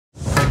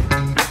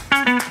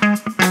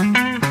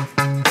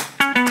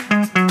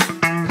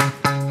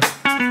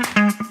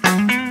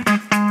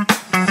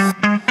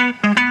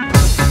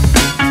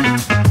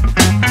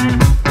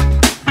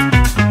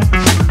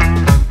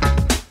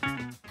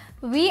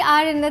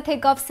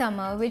thick of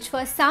summer, which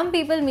for some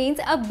people means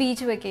a beach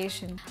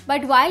vacation.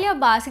 But while you're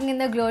basking in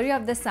the glory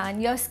of the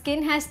sun, your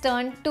skin has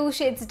turned 2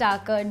 shades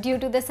darker due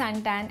to the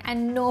suntan,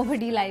 and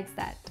nobody likes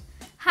that.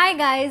 Hi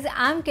guys,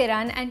 I'm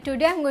Kiran and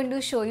today I'm going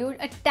to show you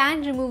a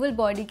tan removal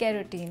body care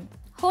routine.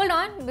 Hold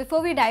on,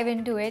 before we dive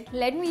into it,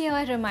 let me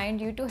here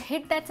remind you to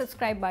hit that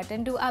subscribe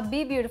button to our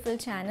BeBeautiful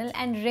channel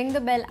and ring the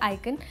bell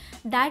icon.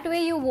 That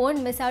way you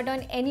won't miss out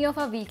on any of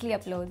our weekly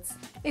uploads.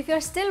 If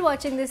you're still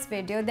watching this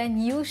video, then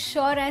you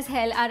sure as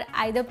hell are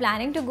either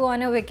planning to go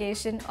on a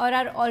vacation or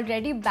are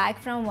already back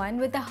from one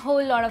with a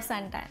whole lot of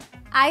suntan.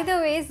 Either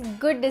way,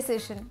 good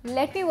decision.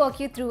 Let me walk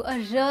you through a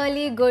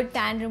really good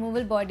tan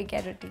removal body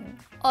care routine.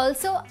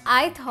 Also,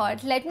 I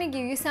thought let me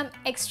give you some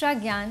extra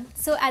gyan,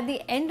 so at the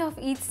end of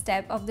each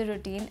step of the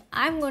routine,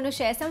 I'm going to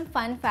share some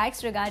fun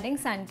facts regarding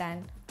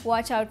suntan.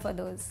 Watch out for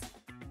those.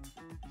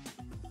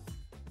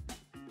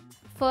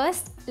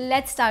 First,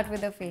 let's start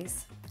with the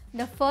face.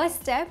 The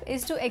first step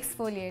is to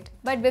exfoliate,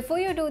 but before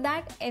you do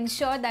that,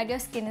 ensure that your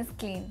skin is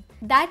clean.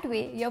 That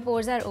way, your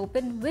pores are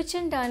open, which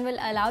in turn will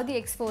allow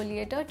the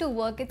exfoliator to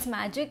work its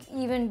magic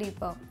even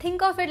deeper.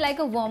 Think of it like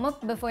a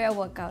warm-up before your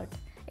workout.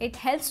 It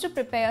helps to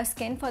prepare your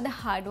skin for the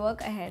hard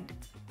work ahead.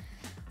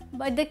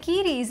 But the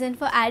key reason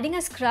for adding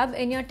a scrub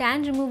in your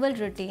tan removal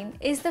routine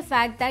is the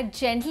fact that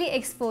gently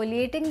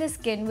exfoliating the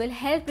skin will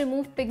help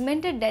remove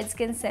pigmented dead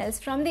skin cells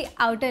from the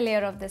outer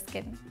layer of the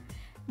skin.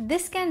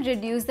 This can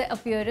reduce the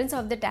appearance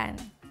of the tan.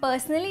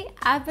 Personally,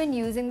 I've been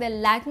using the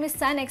Lakme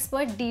Sun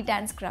Expert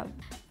Detan Scrub.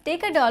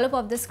 Take a dollop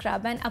of the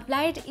scrub and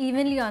apply it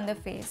evenly on the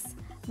face.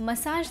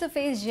 Massage the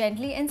face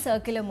gently in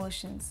circular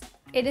motions.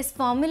 It is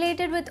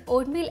formulated with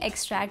oatmeal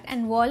extract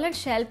and walnut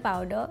shell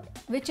powder,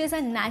 which is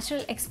a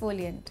natural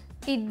exfoliant.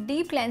 It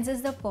deep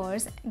cleanses the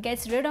pores,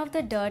 gets rid of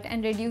the dirt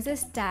and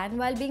reduces tan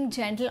while being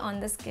gentle on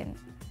the skin.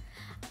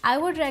 I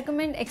would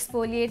recommend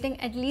exfoliating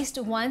at least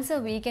once a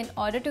week in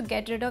order to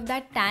get rid of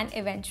that tan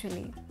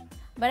eventually.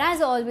 But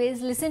as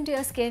always, listen to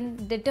your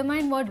skin,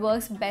 determine what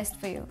works best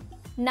for you.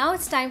 Now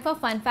it's time for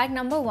fun fact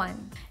number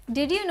 1.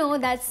 Did you know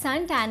that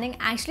sun tanning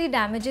actually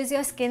damages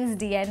your skin's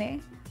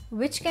DNA,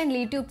 which can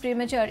lead to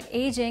premature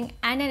aging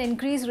and an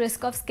increased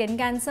risk of skin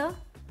cancer?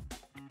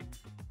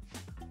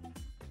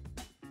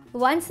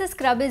 Once the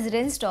scrub is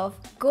rinsed off,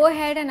 go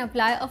ahead and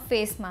apply a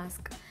face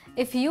mask.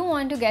 If you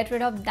want to get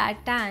rid of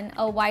that tan,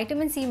 a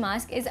vitamin C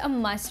mask is a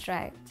must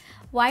try.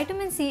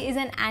 Vitamin C is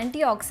an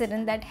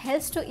antioxidant that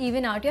helps to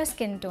even out your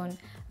skin tone,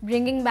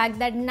 bringing back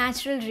that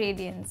natural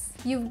radiance.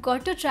 You've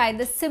got to try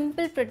the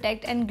Simple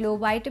Protect and Glow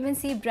Vitamin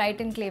C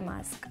Brighten Clay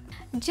Mask.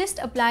 Just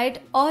apply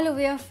it all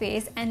over your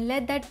face and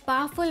let that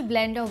powerful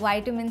blend of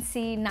vitamin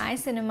C,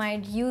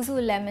 niacinamide,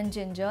 yuzu, lemon,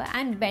 ginger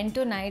and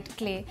bentonite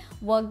clay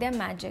work their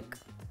magic.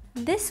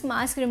 This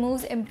mask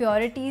removes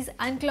impurities,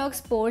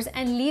 unclogs pores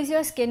and leaves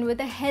your skin with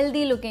a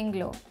healthy looking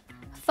glow.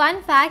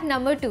 Fun fact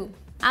number 2.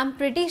 I'm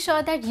pretty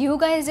sure that you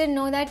guys didn't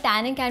know that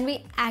tanning can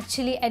be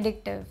actually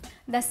addictive.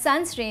 The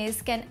sun's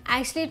rays can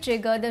actually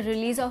trigger the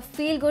release of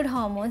feel-good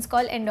hormones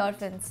called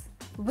endorphins,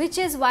 which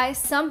is why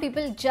some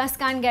people just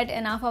can't get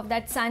enough of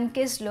that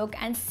sun-kissed look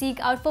and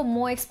seek out for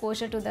more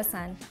exposure to the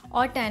sun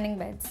or tanning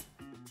beds.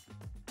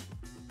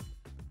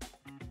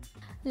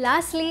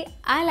 Lastly,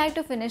 I like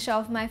to finish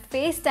off my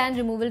face tan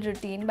removal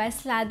routine by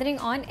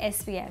slathering on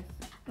SPF.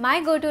 My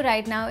go-to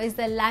right now is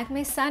the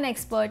Lakme Sun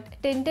Expert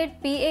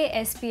Tinted PA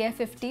SPF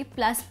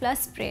 50++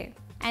 spray.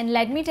 And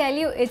let me tell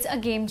you, it's a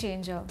game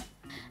changer.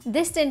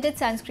 This tinted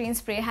sunscreen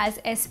spray has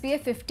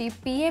SPF 50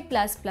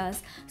 PA++,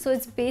 so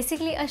it's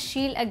basically a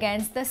shield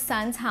against the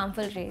sun's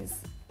harmful rays.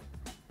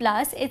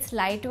 Plus, it's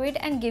lightweight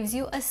and gives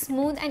you a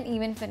smooth and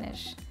even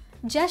finish.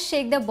 Just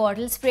shake the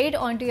bottle, spray it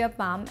onto your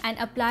palm and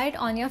apply it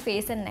on your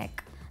face and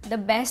neck. The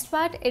best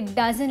part, it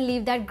doesn't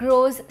leave that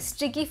gross,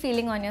 sticky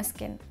feeling on your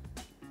skin.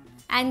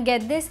 And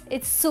get this,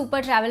 it's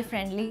super travel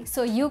friendly,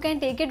 so you can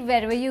take it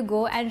wherever you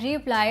go and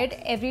reapply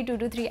it every 2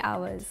 to 3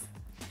 hours.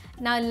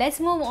 Now let's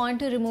move on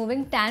to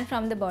removing tan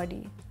from the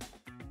body.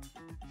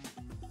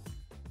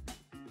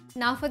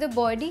 Now for the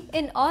body,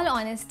 in all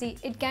honesty,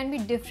 it can be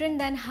different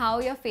than how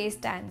your face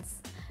tans.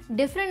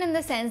 Different in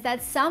the sense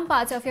that some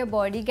parts of your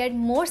body get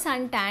more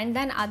sun tan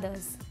than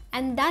others.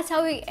 And that's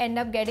how we end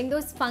up getting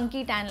those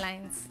funky tan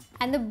lines.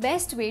 And the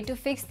best way to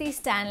fix these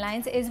tan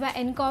lines is by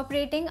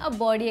incorporating a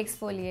body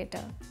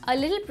exfoliator. A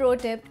little pro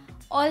tip,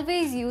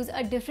 always use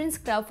a different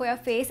scrub for your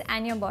face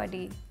and your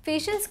body.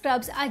 Facial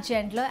scrubs are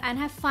gentler and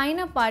have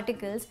finer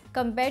particles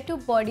compared to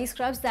body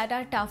scrubs that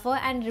are tougher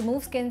and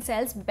remove skin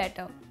cells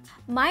better.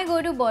 My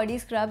go-to body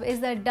scrub is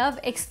the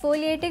Dove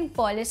Exfoliating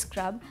Polish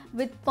Scrub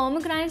with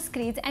pomegranate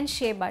screeds and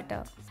shea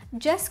butter.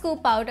 Just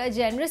scoop out a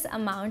generous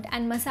amount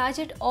and massage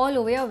it all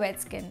over your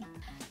wet skin.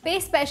 Pay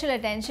special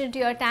attention to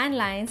your tan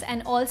lines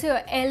and also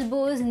your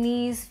elbows,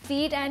 knees,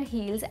 feet and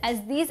heels,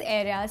 as these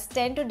areas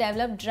tend to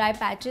develop dry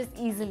patches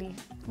easily.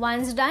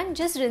 Once done,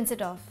 just rinse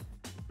it off.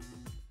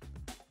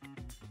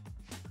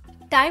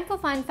 Time for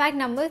fun fact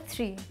number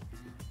 3.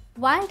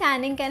 While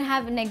tanning can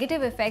have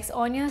negative effects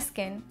on your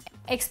skin,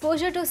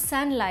 exposure to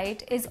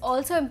sunlight is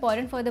also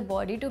important for the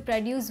body to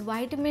produce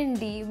vitamin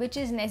D, which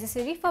is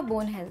necessary for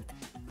bone health.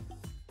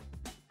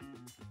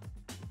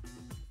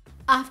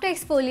 After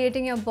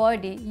exfoliating your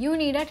body, you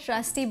need a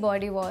trusty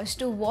body wash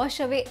to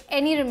wash away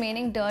any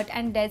remaining dirt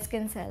and dead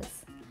skin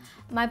cells.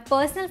 My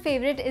personal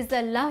favorite is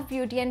the Love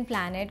Beauty and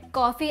Planet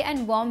Coffee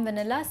and Warm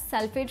Vanilla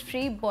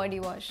Sulfate-Free Body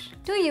Wash.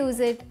 To use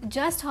it,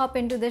 just hop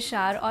into the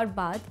shower or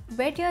bath,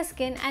 wet your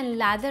skin and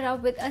lather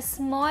up with a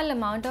small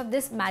amount of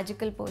this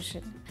magical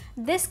potion.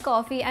 This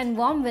coffee and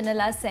warm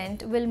vanilla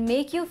scent will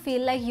make you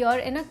feel like you're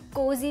in a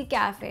cozy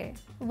cafe,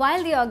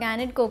 while the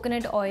organic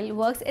coconut oil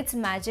works its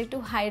magic to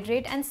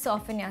hydrate and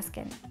soften your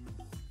skin.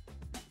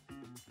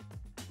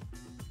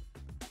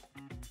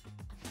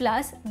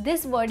 Plus,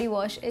 this body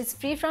wash is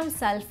free from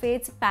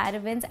sulfates,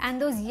 parabens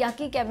and those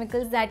yucky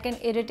chemicals that can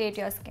irritate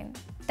your skin.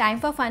 Time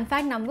for fun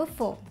fact number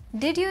 4.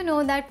 Did you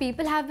know that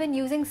people have been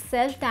using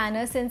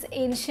self-tanner since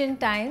ancient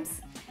times?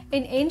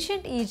 In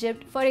ancient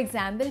Egypt, for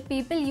example,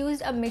 people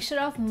used a mixture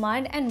of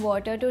mud and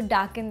water to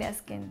darken their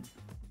skin.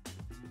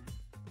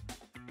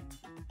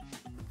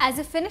 As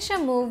a finisher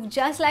move,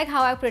 just like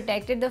how I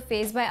protected the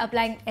face by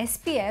applying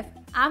SPF,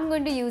 I'm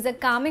going to use a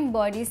calming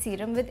body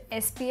serum with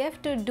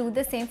SPF to do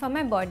the same for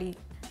my body.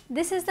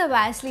 This is the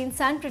Vaseline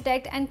Sun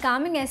Protect and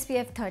Calming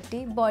SPF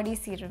 30 Body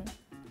Serum.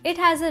 It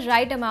has the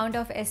right amount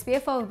of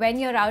SPF for when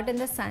you're out in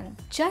the sun.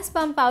 Just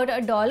pump out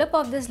a dollop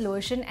of this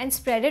lotion and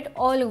spread it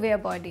all over your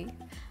body.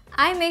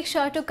 I make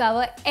sure to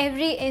cover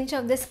every inch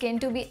of the skin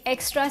to be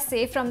extra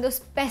safe from those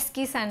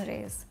pesky sun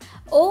rays.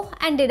 Oh,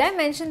 and did I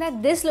mention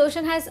that this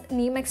lotion has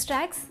neem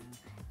extracts?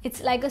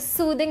 It's like a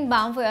soothing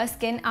balm for your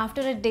skin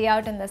after a day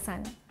out in the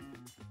sun.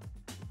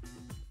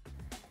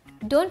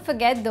 Don't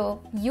forget though,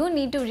 you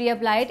need to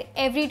reapply it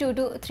every 2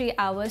 to 3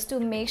 hours to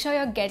make sure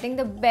you're getting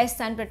the best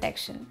sun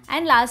protection.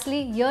 And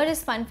lastly, here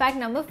is fun fact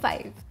number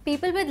 5.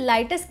 People with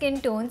lighter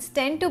skin tones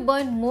tend to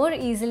burn more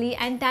easily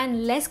and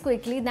tan less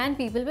quickly than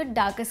people with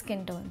darker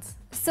skin tones.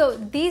 So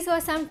these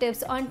were some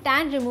tips on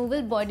tan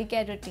removal body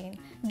care routine.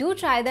 Do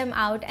try them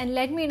out and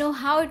let me know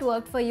how it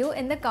worked for you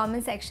in the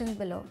comment section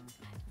below.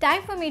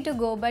 Time for me to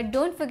go, but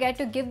don't forget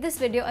to give this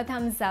video a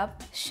thumbs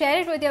up, share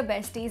it with your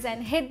besties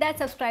and hit that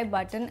subscribe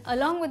button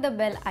along with the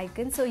bell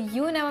icon so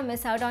you never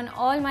miss out on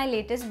all my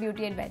latest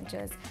beauty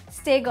adventures.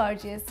 Stay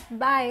gorgeous.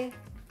 Bye.